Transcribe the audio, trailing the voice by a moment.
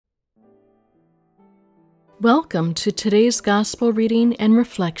Welcome to today's Gospel reading and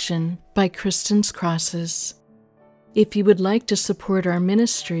reflection by Kristin's Crosses. If you would like to support our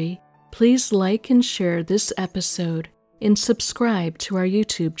ministry, please like and share this episode and subscribe to our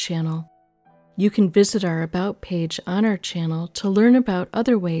YouTube channel. You can visit our About page on our channel to learn about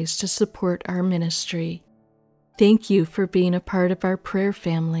other ways to support our ministry. Thank you for being a part of our prayer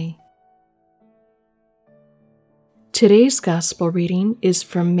family. Today's Gospel reading is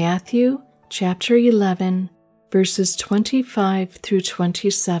from Matthew Chapter 11, verses 25 through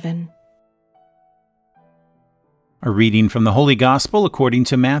 27. A reading from the Holy Gospel according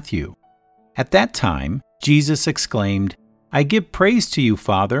to Matthew. At that time, Jesus exclaimed, "I give praise to you,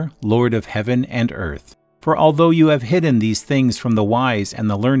 Father, Lord of heaven and earth, for although you have hidden these things from the wise and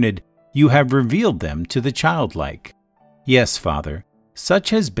the learned, you have revealed them to the childlike. Yes, Father,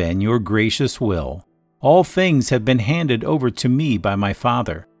 such has been your gracious will. All things have been handed over to me by my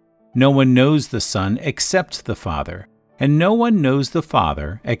Father. No one knows the Son except the Father, and no one knows the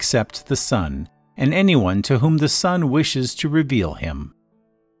Father except the Son, and anyone to whom the Son wishes to reveal him."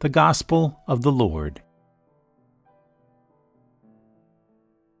 The Gospel of the Lord.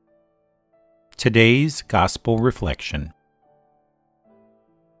 Today's Gospel Reflection.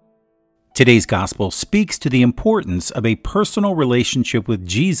 Today's Gospel speaks to the importance of a personal relationship with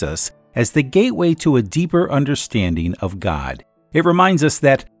Jesus as the gateway to a deeper understanding of God. It reminds us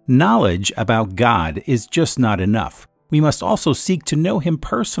that knowledge about God is just not enough. We must also seek to know Him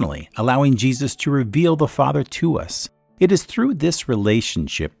personally, allowing Jesus to reveal the Father to us. It is through this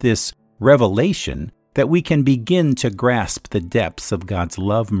relationship, this revelation, that we can begin to grasp the depths of God's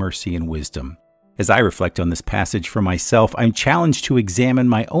love, mercy, and wisdom. As I reflect on this passage for myself, I'm challenged to examine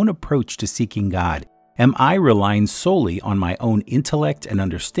my own approach to seeking God. Am I relying solely on my own intellect and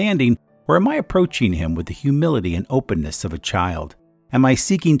understanding, or am I approaching Him with the humility and openness of a child? Am I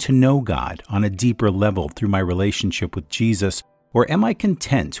seeking to know God on a deeper level through my relationship with Jesus, or am I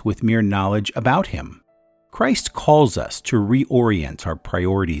content with mere knowledge about Him? Christ calls us to reorient our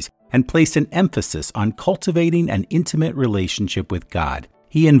priorities and place an emphasis on cultivating an intimate relationship with God.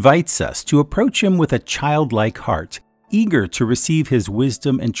 He invites us to approach Him with a childlike heart, eager to receive His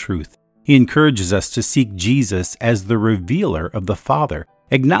wisdom and truth. He encourages us to seek Jesus as the revealer of the Father,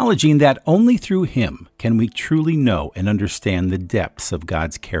 acknowledging that only through Him can we truly know and understand the depths of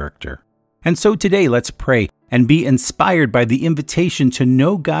God's character. And so today, let's pray and be inspired by the invitation to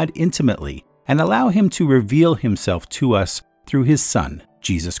know God intimately and allow Him to reveal Himself to us through His Son,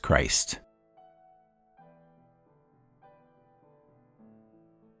 Jesus Christ.